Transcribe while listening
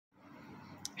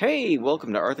Hey,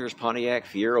 welcome to Arthur's Pontiac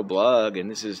Fiero blog,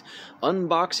 and this is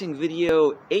unboxing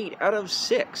video 8 out of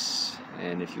 6.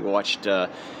 And if you watched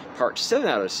part 7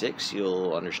 out of 6,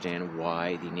 you'll understand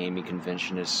why the naming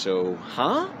convention is so,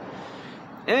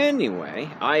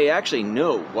 Anyway, I actually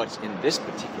know what's in this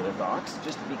particular box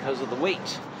just because of the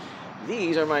weight.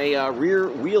 These are my rear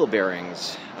wheel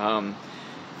bearings. The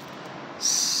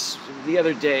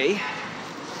other day,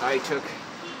 I took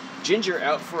Ginger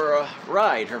out for a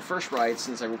ride, her first ride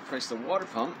since I replaced the water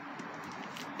pump,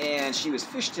 and she was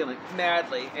fishtailing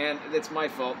madly, and it's my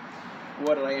fault.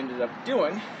 What I ended up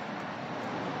doing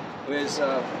was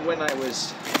when I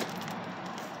was...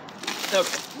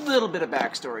 Okay, little bit of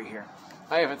backstory here.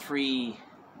 I have a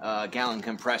 3-gallon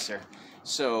compressor,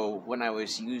 so when I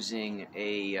was using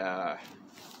a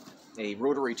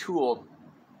rotary tool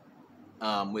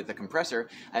with a compressor,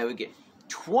 I would get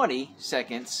 20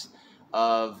 seconds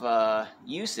of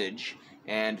usage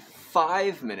and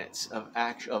 5 minutes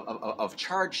of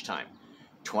charge time.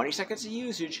 20 seconds of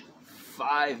usage,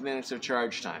 5 minutes of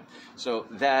charge time. So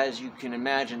that, as you can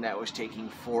imagine, that was taking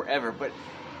forever, but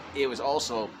it was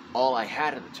also all I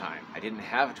had at the time. I didn't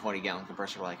have a 20-gallon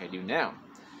compressor like I do now.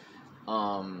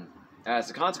 As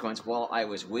a consequence, while I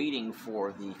was waiting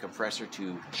for the compressor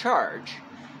to charge,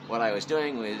 what I was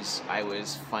doing was I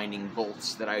was finding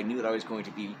bolts that I knew that I was going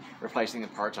to be replacing the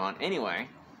parts on anyway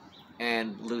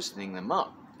and loosening them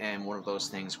up. And one of those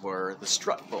things were the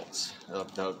strut bolts,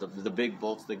 the big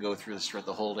bolts that go through the strut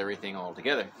to hold everything all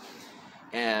together.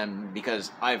 And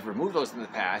because I've removed those in the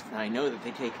past, and I know that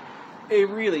they take a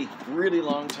really, really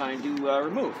long time to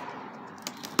remove.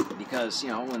 Because,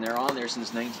 when they're on there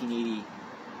since 1980,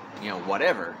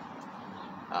 whatever,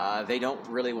 they don't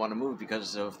really want to move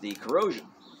because of the corrosion.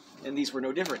 And these were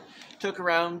no different. Took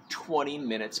around 20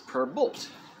 minutes per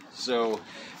bolt. So,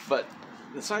 but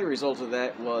the side result of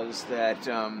that was that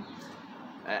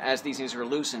as these things were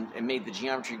loosened, it made the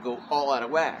geometry go all out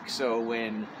of whack. So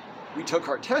when we took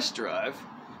our test drive,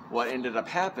 what ended up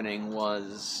happening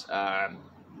was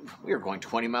we were going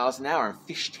 20 miles an hour and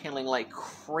fishtailing like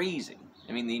crazy.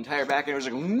 I mean, the entire back end was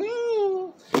like,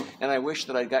 woo! And I wish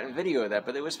that I'd gotten video of that,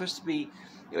 but it was supposed to be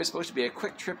a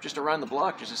quick trip just around the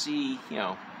block just to see,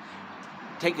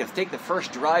 take the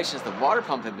first drive since the water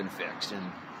pump had been fixed,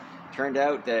 and turned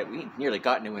out that we nearly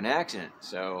got into an accident.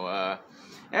 So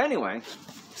anyway,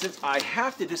 since I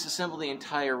have to disassemble the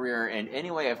entire rear end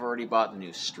anyway, I've already bought the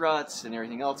new struts and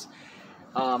everything else.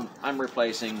 I'm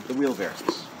replacing the wheel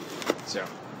bearings. So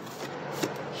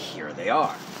here they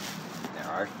are. There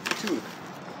are 2 of them.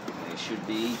 They should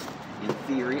be, in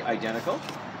theory, identical.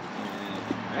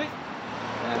 Alright.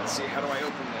 Let's see, how do I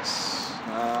open this?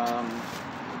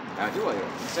 How do I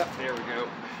open this up? There we go.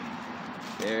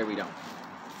 There we go.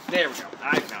 There we go.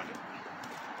 I found it.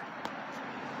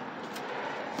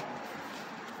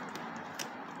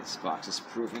 This box is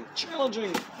proving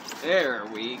challenging. There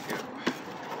we go.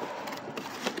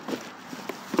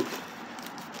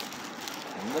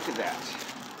 And look at that.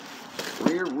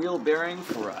 Rear wheel bearing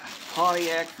for a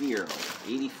Pontiac Fiero.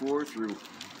 84 through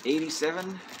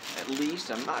 87 at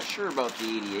least. I'm not sure about the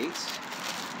 88s.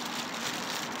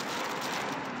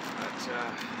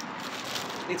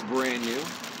 It's brand new.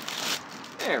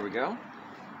 There we go.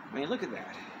 I mean, look at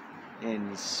that.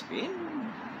 And spin.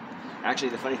 Actually,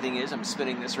 the funny thing is, I'm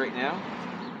spinning this right now,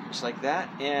 just like that,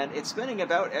 and it's spinning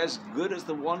about as good as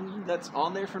the one that's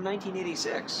on there from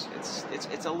 1986.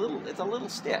 It's a little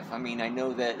stiff. I mean, I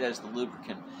know that as the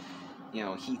lubricant,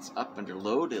 heats up under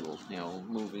load, it'll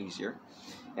move easier.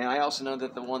 And I also know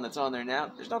that the one that's on there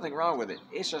now, there's nothing wrong with it.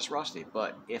 It's just rusty.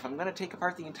 But if I'm gonna take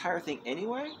apart the entire thing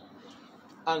anyway,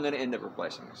 I'm going to end up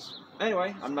replacing this.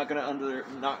 Anyway, I'm not going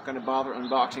to bother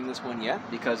unboxing this one yet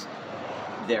because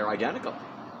they're identical.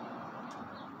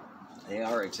 They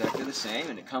are exactly the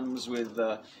same, and it comes with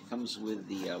the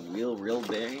rear wheel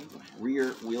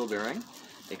bearing.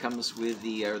 It comes with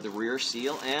the rear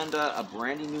seal and a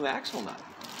brand new axle nut.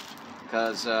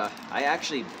 Because I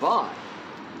actually bought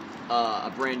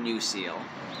a brand new seal,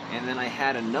 and then I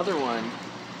had another one.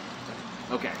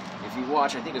 Okay, if you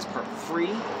watch, I think it's part 3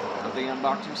 of the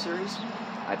unboxing series.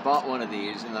 I bought one of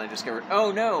these, and then I discovered,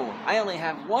 oh no, I only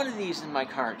have one of these in my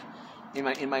cart, in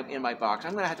my box.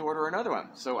 I'm gonna have to order another one.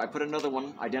 So I put another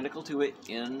one identical to it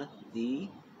in the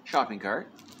shopping cart.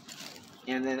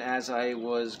 And then as I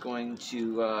was going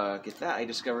to get that, I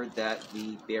discovered that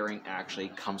the bearing actually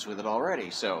comes with it already.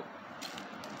 So,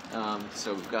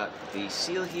 so we've got the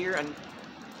seal here, and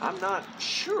I'm not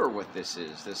sure what this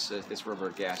is, this rubber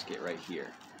gasket right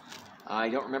here. I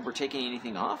don't remember taking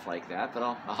anything off like that, but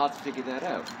I'll have to figure that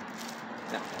out.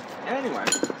 Now, anyway,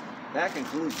 that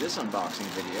concludes this unboxing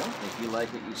video. If you like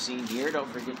what you've seen here, don't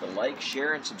forget to like,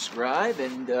 share, and subscribe,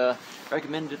 and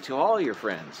recommend it to all your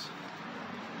friends.